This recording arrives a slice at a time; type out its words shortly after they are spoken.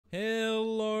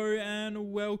Hello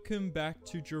and welcome back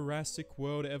to Jurassic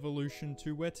World Evolution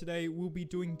 2, where today we'll be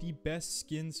doing the best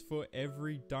skins for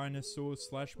every dinosaur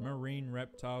slash marine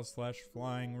reptile slash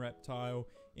flying reptile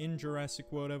in Jurassic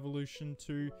World Evolution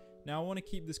 2. Now I want to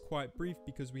keep this quite brief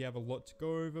because we have a lot to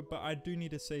go over, but I do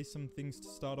need to say some things to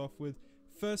start off with.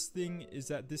 First thing is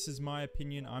that this is my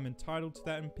opinion. I'm entitled to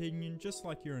that opinion just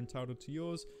like you're entitled to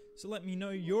yours, so let me know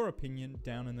your opinion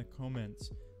down in the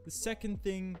comments. The second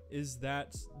thing is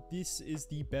that this is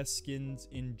the best skins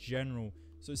in general.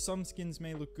 So some skins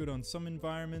may look good on some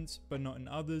environments, but not in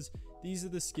others. These are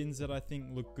the skins that I think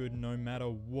look good no matter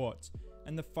what.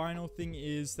 And the final thing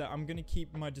is that I'm going to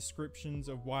keep my descriptions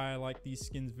of why I like these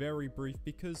skins very brief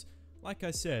because, like I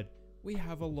said, we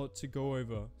have a lot to go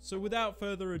over. So without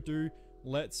further ado,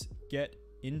 let's get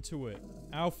into it.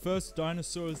 Our first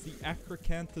dinosaur is the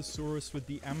Acrocanthosaurus with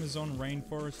the Amazon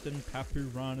rainforest and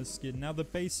Papurana skin. Now the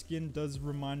base skin does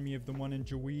remind me of the one in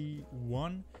Jurassic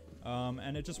 1,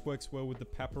 and it just works well with the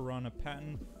Papurana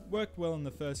pattern. Worked well in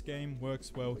the first game,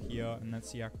 works well here, and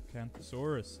that's the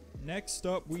Acrocanthosaurus. Next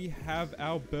up we have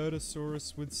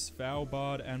Albertosaurus with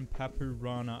Svalbard and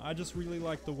Papurana. I just really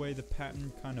like the way the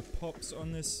pattern kind of pops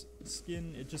on this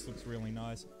skin. It just looks really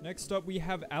nice. Next up we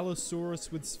have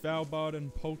Allosaurus with Svalbard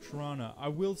and Poltrana. I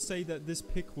will say that this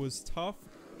pick was tough,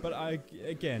 but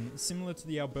again, similar to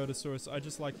the Albertosaurus, I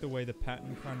just like the way the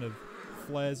pattern kind of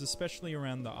flares, especially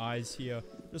around the eyes here.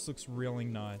 Just looks really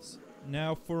nice.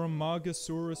 Now for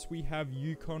Amargasaurus we have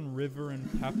Yukon River and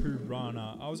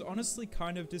Papurana. I was honestly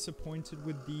kind of disappointed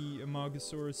with the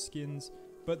Amargasaurus skins,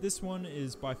 but this one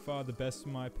is by far the best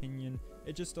in my opinion.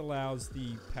 It just allows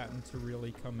the pattern to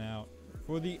really come out.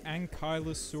 For the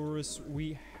Ankylosaurus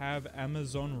we have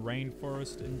Amazon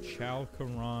rainforest and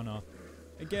Chalcarana.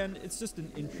 Again, it's just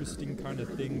an interesting kind of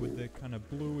thing with the kind of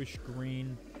bluish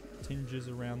green tinges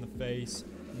around the face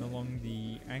and along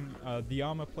the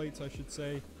armor plates, I should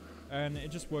say. And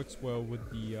it just works well with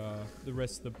the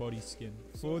rest of the body skin.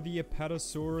 For the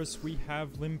Apatosaurus, we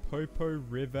have Limpopo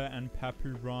River and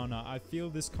Papurana. I feel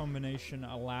this combination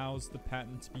allows the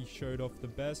pattern to be showed off the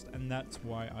best, and that's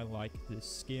why I like this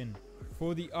skin.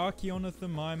 For the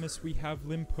Archaeonothomimus, we have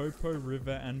Limpopo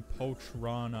River and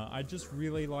Poltrana. I just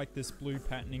really like this blue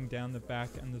patterning down the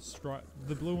back and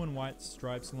the blue and white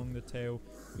stripes along the tail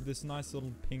with this nice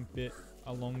little pink bit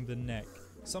along the neck.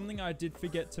 Something I did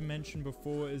forget to mention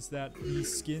before is that the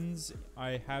skins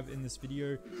I have in this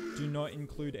video do not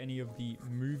include any of the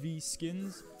movie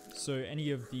skins. So any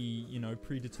of the, you know,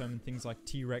 predetermined things like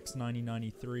T-Rex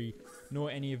 9093, nor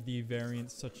any of the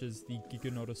variants such as the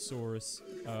Giganotosaurus,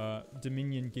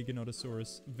 Dominion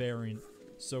Giganotosaurus variant.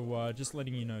 So just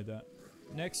letting you know that.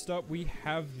 Next up we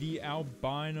have the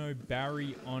Albino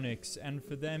Baryonyx, and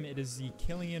for them it is the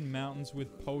Killian Mountains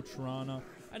with Poltrana.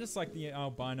 I just like the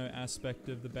albino aspect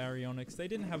of the Baryonyx. They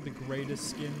didn't have the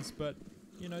greatest skins, but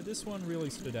you know, this one really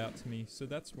stood out to me, so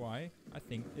that's why I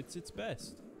think it's its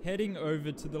best. Heading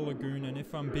over to the lagoon, and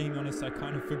if I'm being honest, I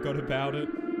kind of forgot about it,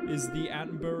 is the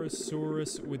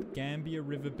Attenborosaurus with Gambia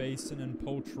River Basin and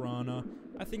Poltrana.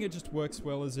 I think it just works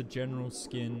well as a general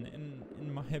skin, and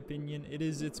in my opinion, it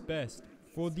is its best.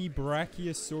 For the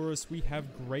Brachiosaurus, we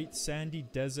have Great Sandy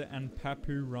Desert and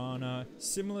Papurana.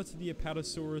 Similar to the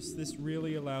Apatosaurus, this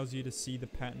really allows you to see the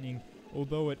patterning,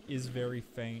 although it is very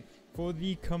faint. For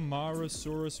the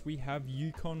Camarasaurus, we have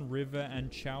Yukon River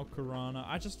and Chalcarana.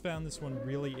 I just found this one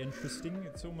really interesting.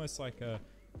 It's almost like a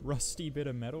rusty bit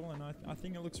of metal, and I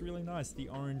think it looks really nice. The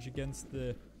orange against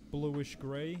the bluish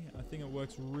grey, I think it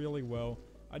works really well.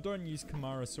 I don't use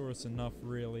Camarasaurus enough,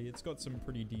 really. It's got some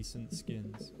pretty decent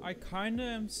skins. I kinda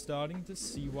am starting to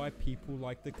see why people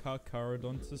like the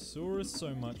Carcharodontosaurus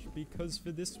so much, because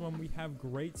for this one we have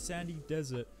Great Sandy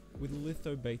Desert with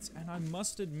lithobates, and I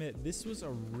must admit this was a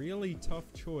really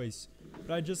tough choice,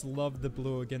 but I just love the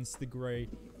blue against the grey.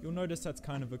 You'll notice that's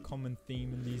kind of a common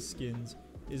theme in these skins,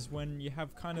 is when you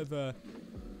have kind of a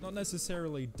not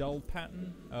necessarily dull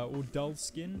pattern or dull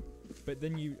skin, but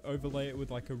then you overlay it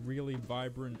with like a really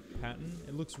vibrant pattern.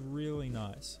 It looks really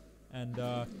nice, and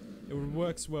it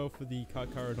works well for the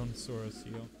Carcharodontosaurus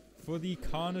here. For the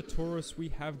Carnotaurus, we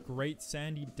have Great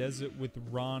Sandy Desert with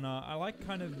Rana. I like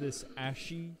kind of this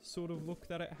ashy sort of look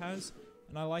that it has,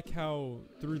 and I like how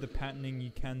through the patterning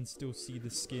you can still see the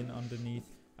skin underneath.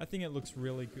 I think it looks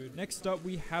really good. Next up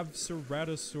we have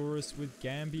Ceratosaurus with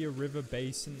Gambia River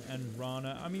Basin and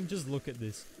Rana. I mean, just look at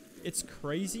this. It's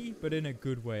crazy, but in a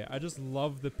good way. I just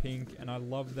love the pink, and I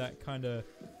love that kind of,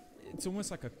 it's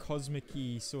almost like a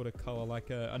cosmic-y sort of color, like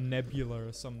a nebula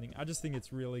or something. I just think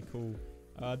it's really cool.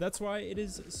 That's why it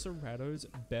is Cerato's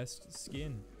best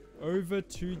skin. Over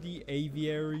to the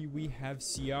aviary, we have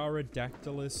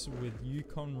Sierradactylus with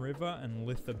Yukon River and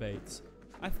Lithobates.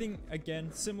 I think,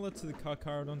 again, similar to the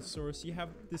Carcharodontosaurus, you have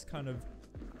this kind of,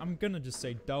 I'm gonna just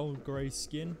say dull grey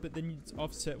skin, but then it's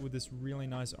offset with this really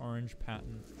nice orange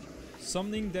pattern.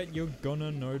 Something that you're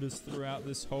gonna notice throughout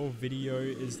this whole video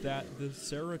is that the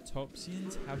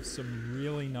ceratopsians have some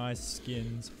really nice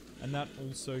skins, and that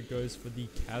also goes for the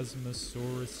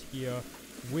Chasmosaurus here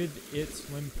with its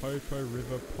Limpopo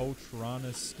River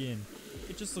Poltrana skin.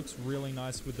 It just looks really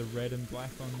nice with the red and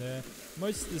black on there.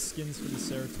 Most of the skins for the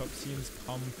ceratopsians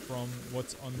come from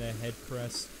what's on their head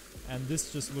crest, and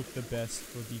this just looked the best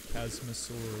for the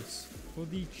Chasmosaurus. For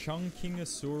the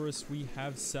Chunkingosaurus, we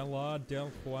have Salar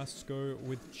del Huasco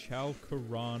with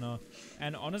Chalcorana,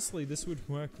 and honestly this would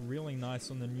work really nice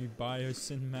on the new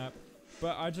Biosyn map,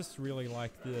 but I just really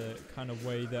like the kind of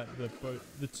way that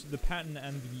the pattern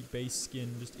and the base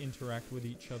skin just interact with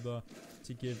each other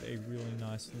to give a really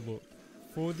nice look.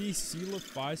 For the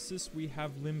Coelophysis, we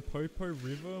have Limpopo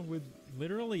River with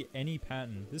literally any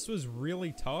pattern. This was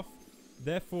really tough,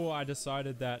 therefore I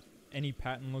decided that any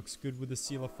pattern looks good with the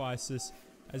Coelophysis.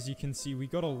 As you can see, we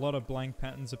got a lot of blank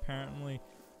patterns apparently,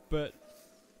 but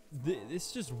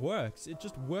this just works. It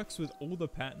just works with all the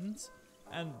patterns,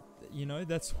 and you know,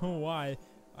 that's why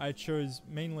I chose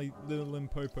mainly the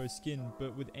Limpopo skin,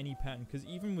 but with any pattern, because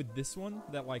even with this one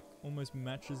that like almost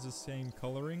matches the same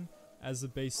coloring as the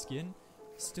base skin,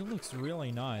 still looks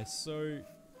really nice. So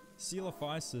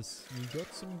Coelophysis, you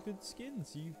got some good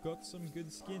skins. You've got some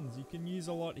good skins. You can use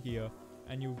a lot here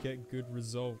and you'll get good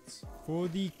results. For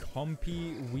the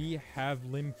Compy, we have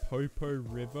Limpopo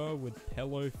River with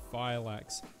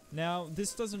Pelophylax. Now,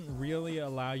 this doesn't really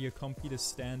allow your Compy to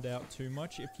stand out too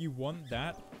much. If you want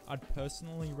that, I'd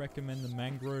personally recommend the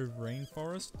Mangrove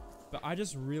Rainforest, but I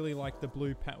just really like the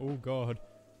blue oh god,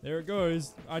 there it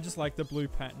goes. I just like the blue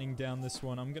patterning down this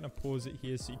one. I'm gonna pause it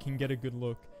here so you can get a good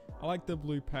look. I like the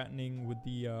blue patterning with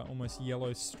the almost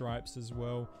yellow stripes as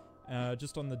well.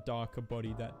 Just on the darker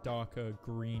body, that darker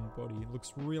green body. It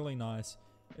looks really nice.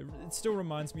 It still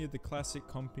reminds me of the classic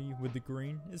Compy with the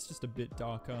green. It's just a bit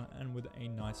darker and with a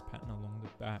nice pattern along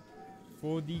the back.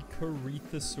 For the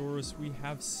Corythosaurus, we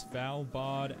have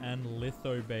Svalbard and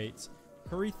Lithobates.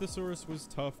 Corythosaurus was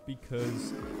tough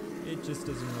because it just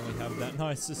doesn't really have that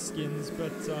nice of skins,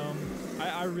 but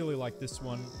I really like this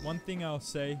one. One thing I'll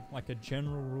say, like a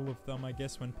general rule of thumb I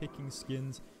guess when picking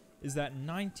skins, is that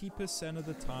 90% of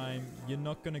the time you're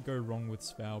not going to go wrong with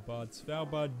Svalbard.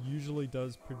 Svalbard usually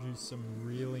does produce some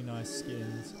really nice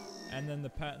skins, and then the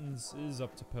patterns is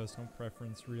up to personal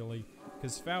preference really,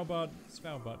 because Svalbard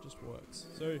just works.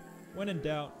 So when in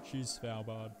doubt, choose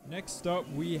Svalbard. Next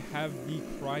up we have the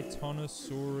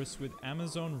Krytonosaurus with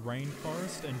Amazon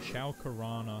Rainforest and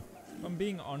Chalcorana. If I'm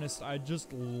being honest, I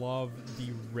just love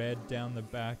the red down the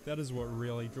back. That is what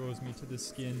really draws me to the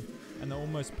skin, and the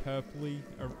almost purpley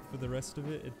for the rest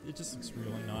of it. It just looks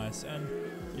really nice, and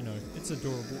you know, it's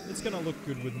adorable. It's gonna look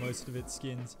good with most of its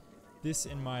skins. This,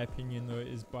 in my opinion though,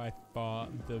 is by far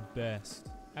the best.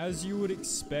 As you would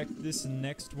expect, this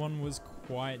next one was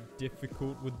quite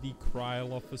difficult with the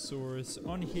Cryolophosaurus.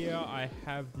 On here I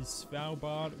have the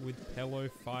Svalbard with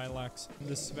Pelophylax.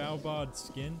 The Svalbard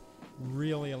skin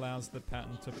really allows the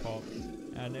pattern to pop,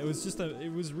 and it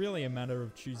was really a matter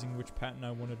of choosing which pattern I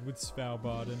wanted with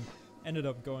Svalbard, and ended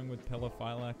up going with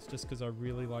Pelophylax just because I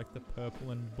really like the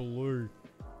purple and blue.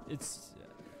 It's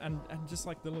and just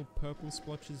like the little purple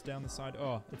splotches down the side.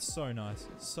 Oh, it's so nice.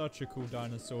 Such a cool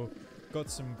dinosaur.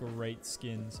 Got some great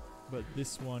skins, but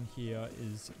this one here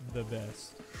is the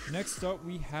best. Next up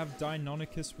we have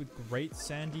Deinonychus with Great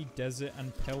Sandy Desert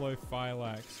and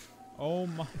Pelophylax. Oh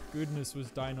my goodness, was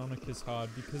Deinonychus hard,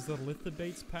 because the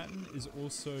Lithobates pattern is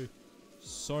also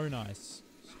so nice.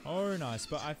 So nice,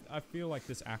 but I feel like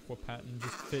this aqua pattern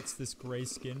just fits this grey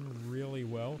skin really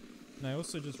well. And I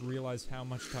also just realized how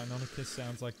much Deinonychus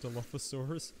sounds like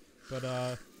Dilophosaurus, but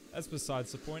that's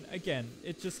besides the point. Again,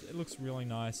 it looks really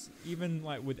nice. Even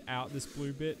like without this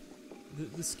blue bit,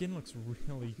 the skin looks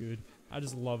really good. I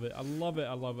just love it. I love it.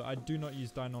 I love it. I do not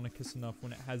use Deinonychus enough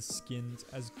when it has skins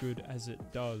as good as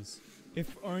it does.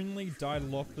 If only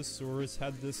Dilophosaurus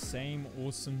had the same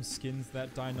awesome skins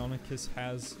that Deinonychus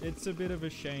has. It's a bit of a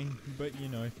shame, but you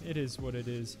know, it is what it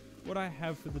is. What I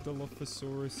have for the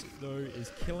Dilophosaurus though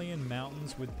is Killian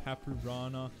Mountains with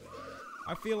Papurana.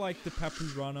 I feel like the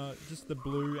Papurana, just the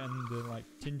blue and the like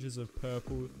tinges of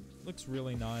purple, looks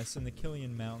really nice, and the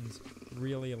Killian Mountains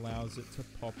really allows it to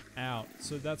pop out.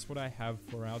 So that's what I have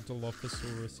for our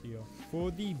Dilophosaurus here.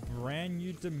 For the brand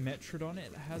new Dimetrodon,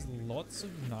 it has lots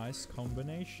of nice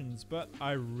combinations, but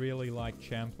I really like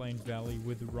Champlain Valley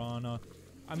with Rana.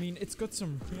 I mean, it's got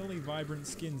some really vibrant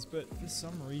skins, but for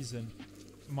some reason,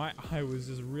 my eye was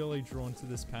just really drawn to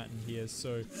this pattern here.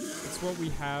 So it's what we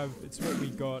have, it's what we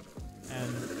got,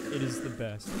 and it is the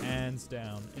best, hands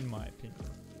down, in my opinion.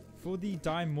 For the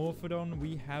Dimorphodon,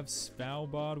 we have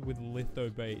Svalbard with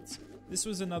lithobates. This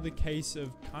was another case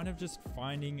of kind of just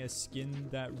finding a skin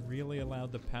that really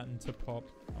allowed the pattern to pop.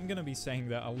 I'm going to be saying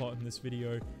that a lot in this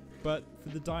video, but for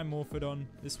the Dimorphodon,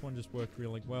 this one just worked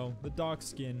really well. The dark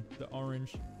skin, the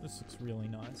orange, this looks really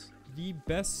nice. The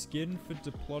best skin for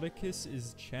Diplodocus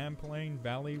is Champlain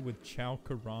Valley with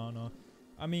Chalcarana.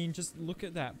 I mean, just look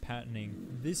at that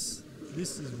patterning. This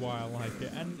is why I like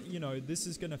it. And, you know, this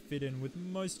is going to fit in with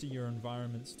most of your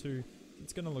environments too.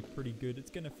 It's going to look pretty good.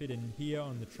 It's going to fit in here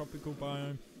on the tropical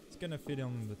biome. It's going to fit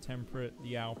in the temperate,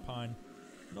 the alpine.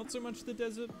 Not so much the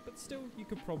desert, but still, you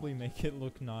could probably make it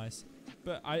look nice.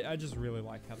 But I just really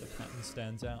like how the pattern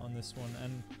stands out on this one.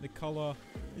 And the color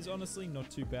is honestly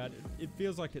not too bad. It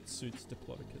feels like it suits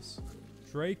Diplodocus.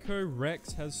 Draco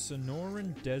Rex has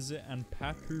Sonoran Desert and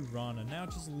Papurana. Now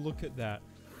just look at that.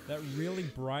 That really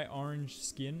bright orange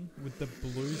skin with the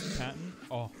blue pattern.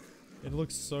 Oh, it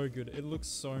looks so good. It looks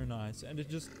so nice. And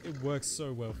it works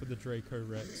so well for the Draco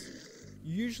Rex.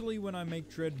 Usually when I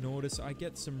make Dreadnoughtus, I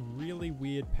get some really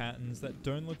weird patterns that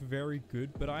don't look very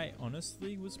good, but I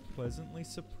honestly was pleasantly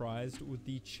surprised with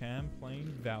the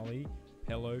Champlain Valley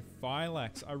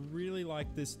Pelophylax. I really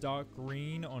like this dark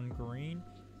green on green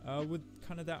with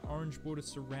kind of that orange border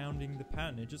surrounding the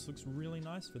pattern. It just looks really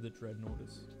nice for the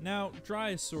Dreadnoughtus. Now,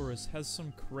 Dryosaurus has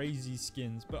some crazy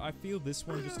skins, but I feel this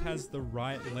one just has the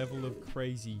right level of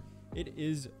crazy. It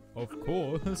is, of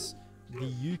course, the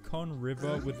Yukon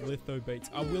River with lithobates.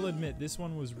 I will admit, this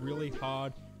one was really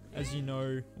hard. As you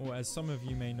know, or as some of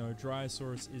you may know,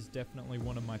 Dryosaurus is definitely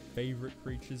one of my favorite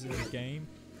creatures in the game.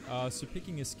 So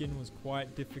picking a skin was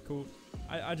quite difficult.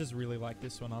 I just really like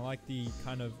this one. I like the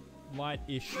kind of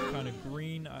light-ish kind of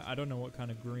green. I don't know what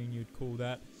kind of green you'd call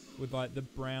that. With like the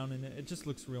brown in it. It just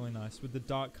looks really nice. With the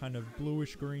dark kind of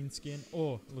bluish green skin.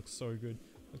 Oh, it looks so good.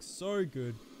 Looks so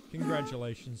good.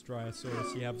 Congratulations,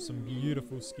 Dryosaurus. You have some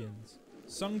beautiful skins.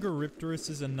 Sungaripterus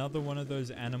is another one of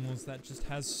those animals that just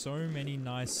has so many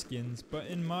nice skins, but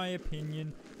in my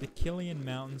opinion, the Killian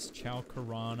Mountains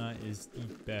Chalcarana is the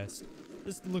best.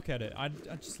 Just look at it. I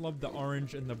just love the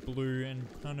orange and the blue and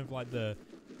kind of like the,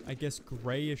 I guess,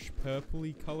 grayish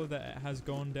purpley color that it has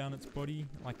gone down its body.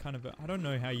 Like kind of I don't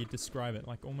know how you describe it,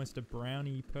 like almost a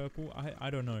browny purple. I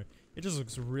don't know. It just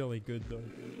looks really good though.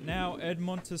 Now,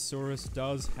 Edmontosaurus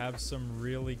does have some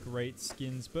really great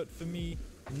skins, but for me,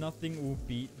 nothing will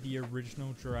beat the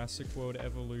original Jurassic World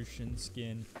Evolution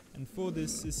skin. And for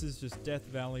this is just Death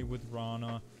Valley with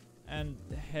Rana. And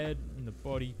the head and the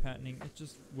body patterning, it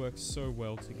just works so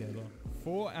well together.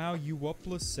 For our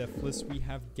Euoplocephalus, we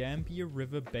have Gambia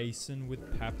River Basin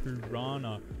with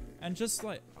Papurana. And just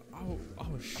like, I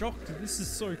was shocked. This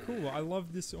is so cool. I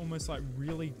love this almost like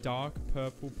really dark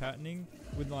purple patterning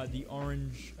with like the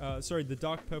orange, the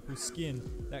dark purple skin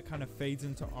that kind of fades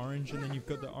into orange, and then you've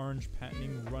got the orange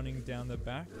patterning running down the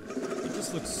back. It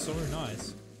just looks so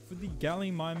nice. For the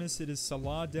Gallimimus, it is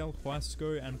Salar del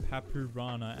Huasco and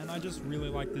Papurana, and I just really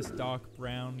like this dark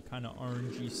brown kind of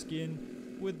orangey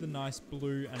skin with the nice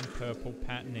blue and purple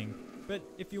patterning. But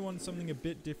if you want something a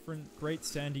bit different, Great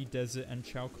Sandy Desert and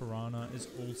Chalcarana is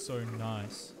also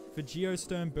nice. For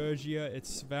Geosternbergia,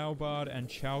 it's Svalbard and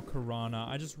Chalcarana.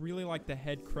 I just really like the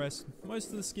head crest. Most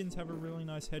of the skins have a really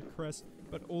nice head crest,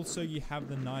 but also you have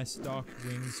the nice dark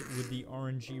wings with the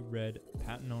orangey red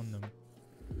pattern on them.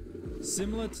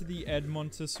 Similar to the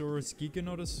Edmontosaurus,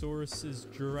 Giganotosaurus's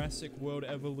Jurassic World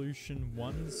Evolution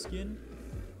 1 skin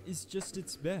is just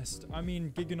its best. I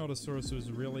mean, Giganotosaurus was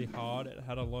really hard. It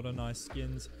had a lot of nice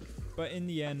skins, but in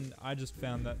the end, I just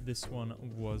found that this one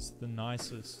was the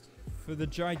nicest. For the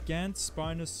Gigant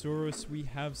Spinosaurus, we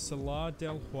have Salar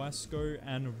del Huasco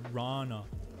and Rana.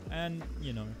 And,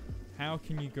 you know, how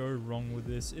can you go wrong with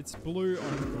this? It's blue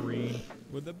on green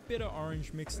with a bit of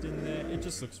orange mixed in there. It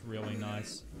just looks really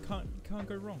nice. Can't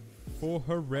go wrong. For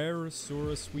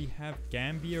Herrerasaurus, we have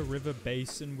Gambia River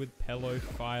Basin with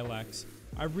Pelophylax.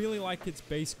 I really like its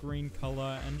base green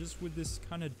color, and just with this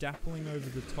kind of dappling over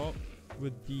the top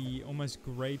with the almost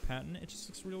gray pattern, it just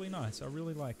looks really nice. I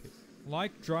really like it.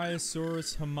 Like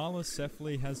Dryosaurus,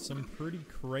 Homalocephali has some pretty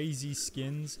crazy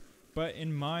skins, but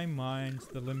in my mind,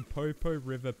 the Limpopo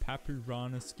River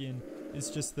Papurana skin is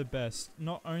just the best.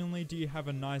 Not only do you have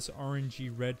a nice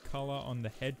orangey red color on the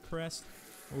head crest,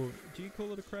 or do you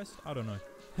call it a crest? I don't know.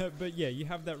 But yeah, you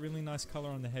have that really nice color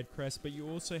on the head crest, but you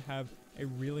also have a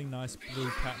really nice blue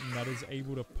pattern that is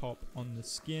able to pop on the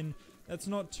skin that's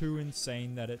not too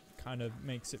insane that it kind of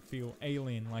makes it feel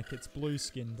alien like its blue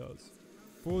skin does.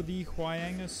 For the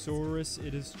Huayangosaurus,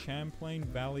 it is Champlain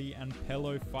Valley and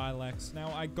Pelophylax.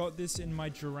 Now, I got this in my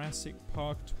Jurassic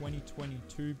Park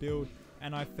 2022 build,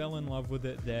 and I fell in love with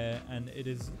it there, and it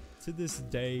is, to this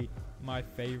day, my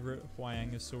favorite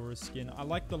Huayangosaurus skin. I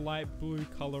like the light blue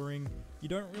coloring. You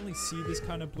don't really see this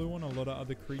kind of blue on a lot of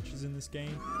other creatures in this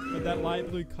game, but that light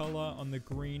blue color on the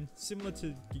green, similar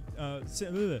to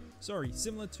Gigant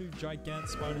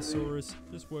Spinosaurus,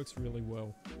 just works really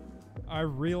well. I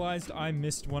realized I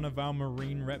missed one of our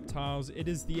marine reptiles. It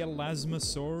is the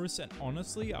Elasmosaurus, and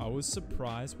honestly, I was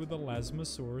surprised with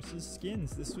Elasmosaurus's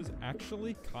skins. This was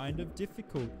actually kind of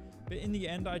difficult, but in the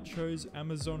end I chose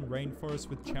Amazon Rainforest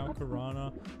with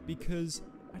Chalcarana because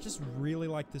I just really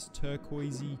like this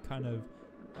turquoisey kind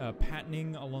of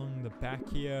patterning along the back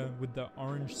here with the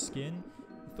orange skin.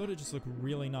 I thought it just looked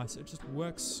really nice. It just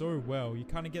works so well. You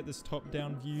kind of get this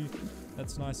top-down view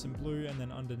that's nice and blue, and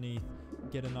then underneath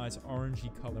get a nice orangey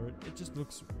color. It just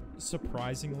looks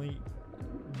surprisingly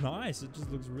nice. It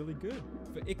just looks really good.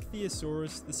 For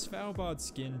Ichthyosaurus, the Svalbard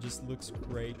skin just looks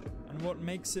great, and what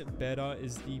makes it better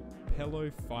is the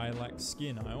Pelophylax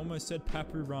skin. I almost said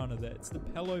Papurana there. It's the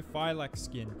Pelophylax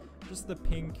skin. Just the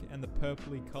pink and the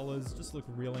purpley colors just look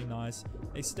really nice.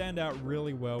 They stand out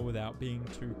really well without being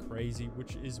too crazy,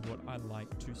 which is what I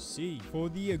like to see. For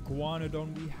the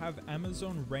Iguanodon, we have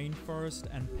Amazon Rainforest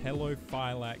and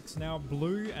Pelophylax. Now,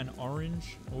 blue and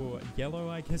orange, or yellow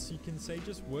I guess you can say,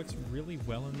 just works really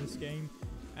well in this game.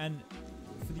 And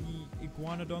for the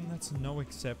Iguanodon, that's no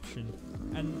exception.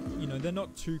 And, you know, they're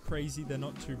not too crazy, they're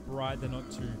not too bright, they're not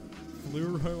too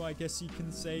fluoro, I guess you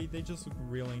can say. They just look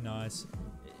really nice.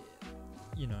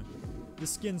 You know, the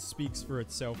skin speaks for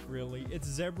itself, really. Its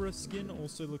zebra skin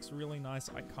also looks really nice.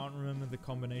 I can't remember the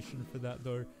combination for that,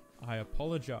 though. I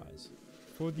apologize.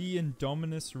 For the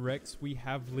Indominus Rex, we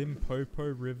have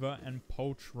Limpopo River and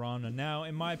Poltrana. Now,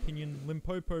 in my opinion,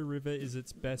 Limpopo River is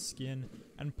its best skin,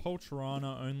 and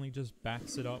Poltrana only just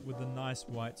backs it up with the nice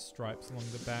white stripes along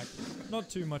the back. Not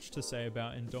too much to say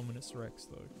about Indominus Rex,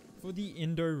 though. For the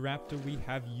Indoraptor, we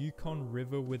have Yukon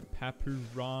River with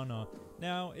Papurana.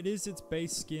 Now, it is its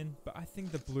base skin, but I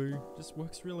think the blue just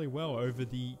works really well over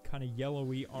the kind of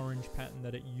yellowy orange pattern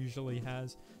that it usually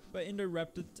has. But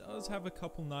Indoraptor does have a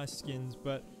couple nice skins,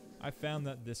 but I found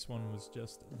that this one was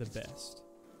just the best.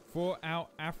 For our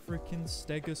African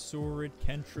Stegosaurid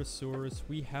Kentrosaurus,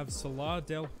 we have Salar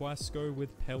del Huasco with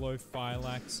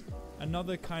Pelophylax.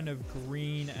 Another kind of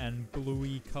green and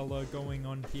bluey color going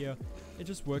on here. It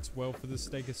just works well for the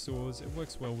Stegosaurs. It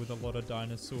works well with a lot of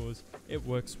dinosaurs. It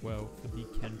works well for the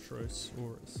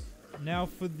Kentrosaurus. Now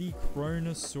for the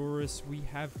Kronosaurus, we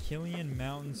have Killian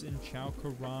Mountains in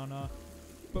Chalcarana.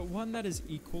 But one that is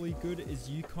equally good is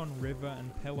Yukon River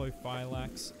and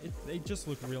Pelophylax. They just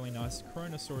look really nice.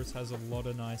 Kronosaurus has a lot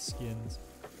of nice skins,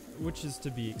 which is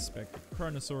to be expected.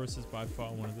 Kronosaurus is by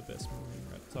far one of the best marine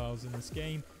reptiles in this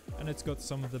game, and it's got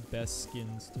some of the best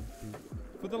skins to boot.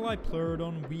 For the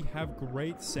Liopleurodon, we have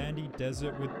Great Sandy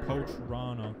Desert with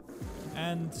Poltrana.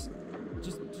 And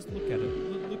just look at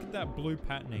it. Look at that blue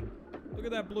patterning. Look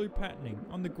at that blue patterning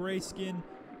on the grey skin.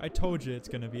 I told you it's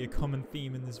going to be a common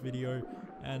theme in this video,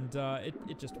 and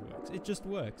it just works. It just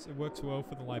works. It works well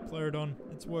for the Liopleurodon.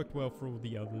 It's worked well for all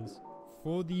the others.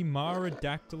 For the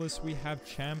Marodactylus, we have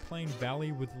Champlain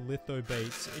Valley with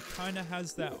Lithobates. It kind of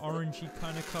has that orangey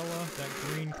kind of color, that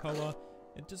green color.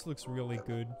 It just looks really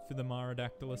good for the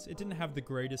Marodactylus. It didn't have the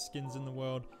greatest skins in the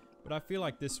world, but I feel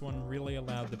like this one really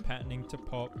allowed the patterning to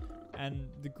pop. And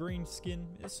the green skin,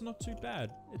 it's not too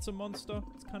bad. It's a monster.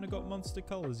 It's kind of got monster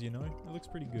colors, you know. It looks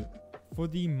pretty good. For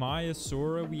the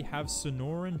Maiasaura, we have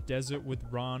Sonoran Desert with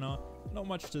Rana. Not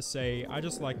much to say. I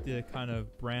just like the kind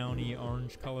of browny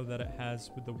orange color that it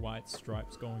has with the white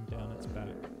stripes going down its back.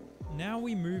 Now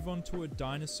we move on to a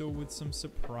dinosaur with some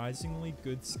surprisingly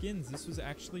good skins. This was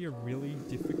actually a really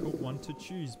difficult one to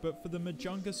choose, but for the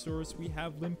Majungasaurus, we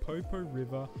have Limpopo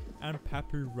River and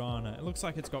Papurana. It looks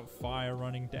like it's got fire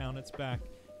running down its back,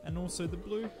 and also the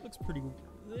blue looks pretty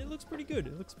good. It looks pretty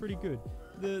good.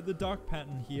 The dark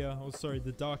pattern here,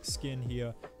 the dark skin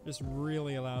here, just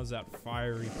really allows that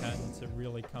fiery pattern to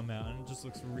really come out, and it just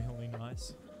looks really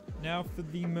nice. Now for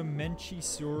the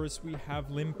Mamenchisaurus, we have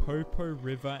Limpopo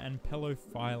River and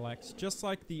Pelophylax. Just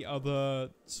like the other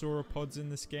sauropods in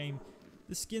this game,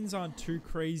 the skins aren't too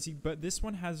crazy, but this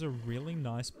one has a really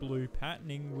nice blue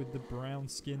patterning with the brown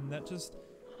skin that just,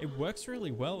 it works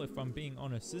really well if I'm being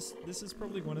honest. This is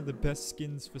probably one of the best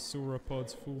skins for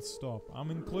sauropods, full stop.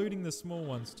 I'm including the small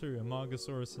ones too,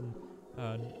 Amargasaurus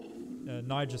and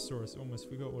Nigersaurus, almost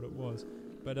forgot what it was.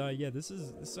 But yeah, this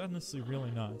is honestly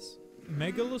really nice.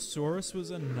 Megalosaurus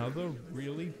was another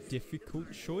really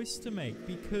difficult choice to make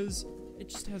because it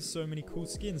just has so many cool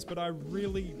skins, but I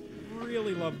really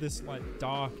love this like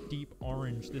dark, deep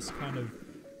orange, this kind of,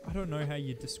 I don't know how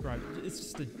you describe it, it's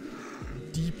just a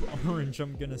deep orange,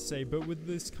 I'm gonna say, but with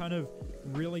this kind of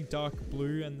really dark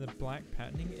blue and the black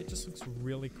patterning, it just looks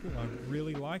really cool. I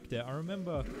really liked it. I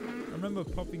remember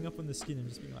popping up on the skin and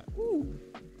just being like, ooh,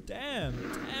 damn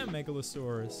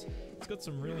Megalosaurus. It's got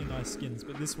some really nice skins,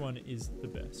 but this one is the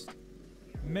best.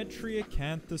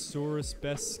 Metriacanthosaurus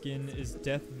best skin is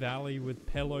Death Valley with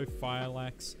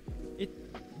Pelophylax.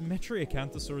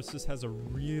 Metriacanthosaurus just has a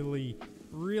really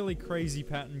crazy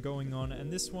pattern going on,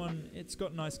 and this one, it's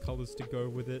got nice colors to go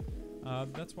with it.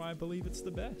 That's why I believe it's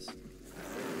the best.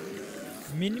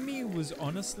 Minimi was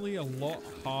honestly a lot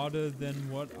harder than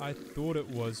what I thought it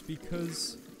was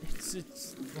because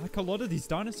it's like a lot of these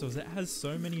dinosaurs, it has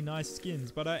so many nice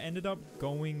skins, but I ended up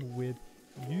going with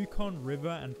Yukon River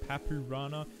and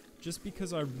Papurana just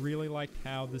because I really liked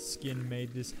how the skin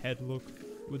made this head look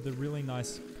with the really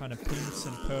nice kind of pinks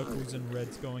and purples and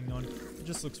reds going on. It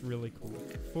just looks really cool.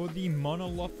 For the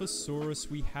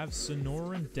Monolophosaurus, we have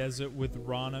Sonoran Desert with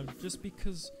Rana just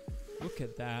because, look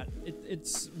at that. It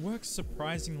works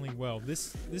surprisingly well.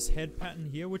 This head pattern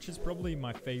here, which is probably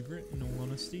my favorite in all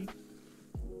honesty,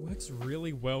 works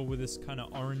really well with this kind of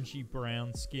orangey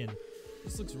brown skin.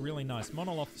 This looks really nice.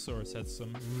 Monolophosaurus has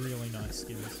some really nice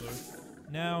skin, so.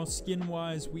 Now,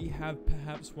 skin-wise, we have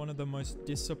perhaps one of the most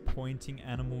disappointing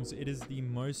animals. It is the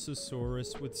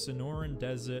Mosasaurus with Sonoran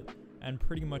Desert and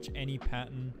pretty much any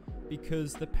pattern,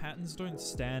 because the patterns don't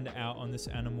stand out on this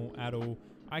animal at all.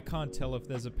 I can't tell if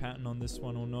there's a pattern on this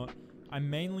one or not. I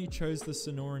mainly chose the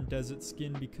Sonoran Desert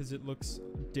skin because it looks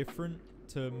different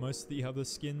to most of the other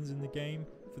skins in the game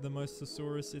for the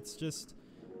Mosasaurus. It's just,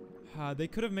 they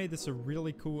could have made this a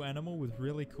really cool animal with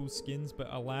really cool skins, but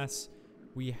alas,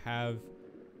 we have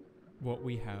what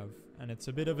we have, and it's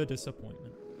a bit of a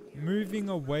disappointment. Moving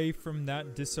away from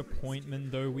that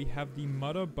disappointment though, we have the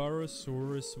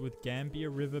Muttaburrasaurus with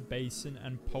Gambia River Basin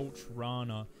and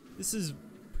Poltrana. This is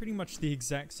pretty much the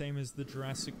exact same as the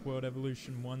Jurassic World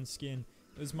Evolution 1 skin.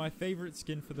 It was my favorite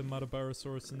skin for the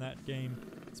Muttaburrasaurus in that game.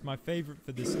 It's my favorite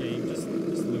for this game. Just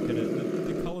look at it.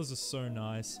 The colors are so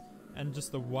nice, and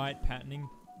just the white patterning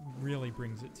really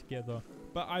brings it together.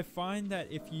 But I find that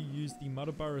if you use the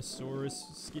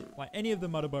Muttaburrasaurus skin, like any of the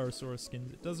Muttaburrasaurus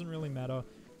skins, it doesn't really matter.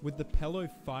 With the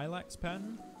Pelophylax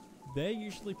pattern, they're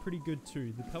usually pretty good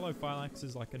too. The Pelophylax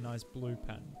is like a nice blue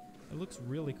pattern. It looks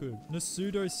really good.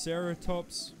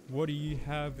 Nasutoceratops, what do you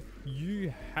have?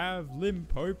 You have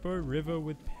Limpopo River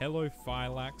with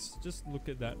Pelophylax. Just look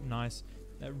at that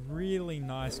really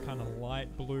nice kind of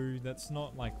light blue that's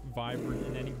not like vibrant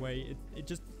in any way. It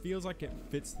just feels like it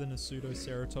fits the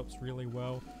Nasutoceratops really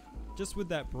well. Just with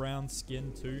that brown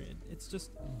skin too, it's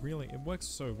just really, it works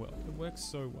so well. It works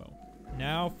so well.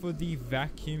 Now for the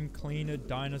vacuum cleaner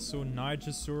dinosaur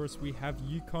Nigersaurus, we have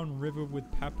Yukon River with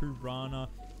Papurana.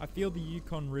 I feel the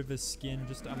Yukon River skin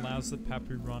just allows the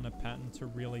Papurana pattern to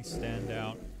really stand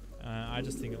out. I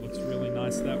just think it looks really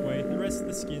nice that way. The rest of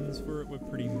the skins for it were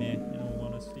pretty meh, in all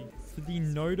honesty. For the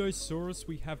Nodosaurus,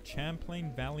 we have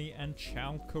Champlain Valley and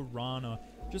Chalcarana.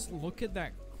 Just look at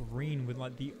that green with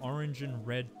like the orange and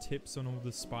red tips on all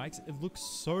the spikes. It looks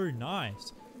so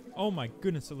nice. Oh my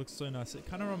goodness, it looks so nice. It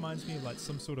kind of reminds me of like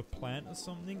some sort of plant or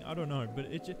something. I don't know, but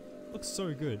it just looks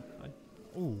so good.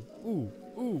 Ooh,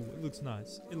 it looks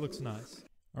nice. It looks nice.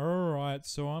 Alright,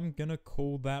 so I'm gonna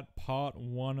call that part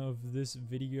 1 of this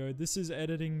video. This is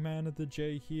Editing Man of the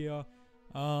J here.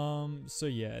 So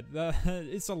yeah,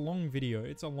 it's a long video.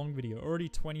 It's a long video. Already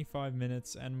 25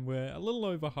 minutes and we're a little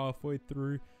over halfway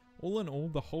through. All in all,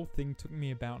 the whole thing took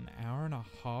me about an hour and a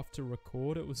half to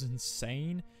record. It was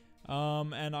insane.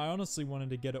 And I honestly wanted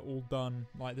to get it all done,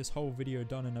 like this whole video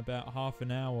done in about half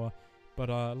an hour. But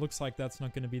looks like that's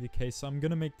not going to be the case. So I'm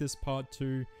going to make this part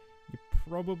 2. You're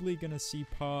probably going to see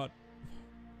I'm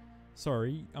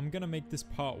going to make this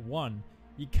part 1.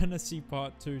 You're going to see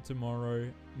part 2 tomorrow,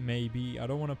 maybe. I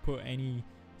don't want to put any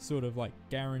sort of like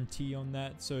guarantee on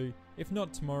that. So if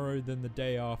not tomorrow, then the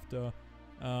day after.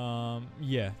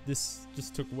 Yeah, this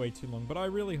just took way too long. But I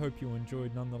really hope you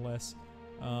enjoyed nonetheless.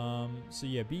 So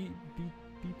yeah, be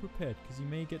prepared because you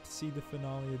may get to see the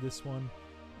finale of this one.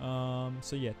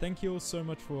 So yeah, thank you all so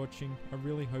much for watching. I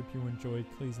really hope you enjoyed.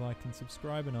 Please like and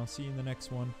subscribe, and I'll see you in the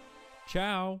next one.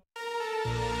 Ciao!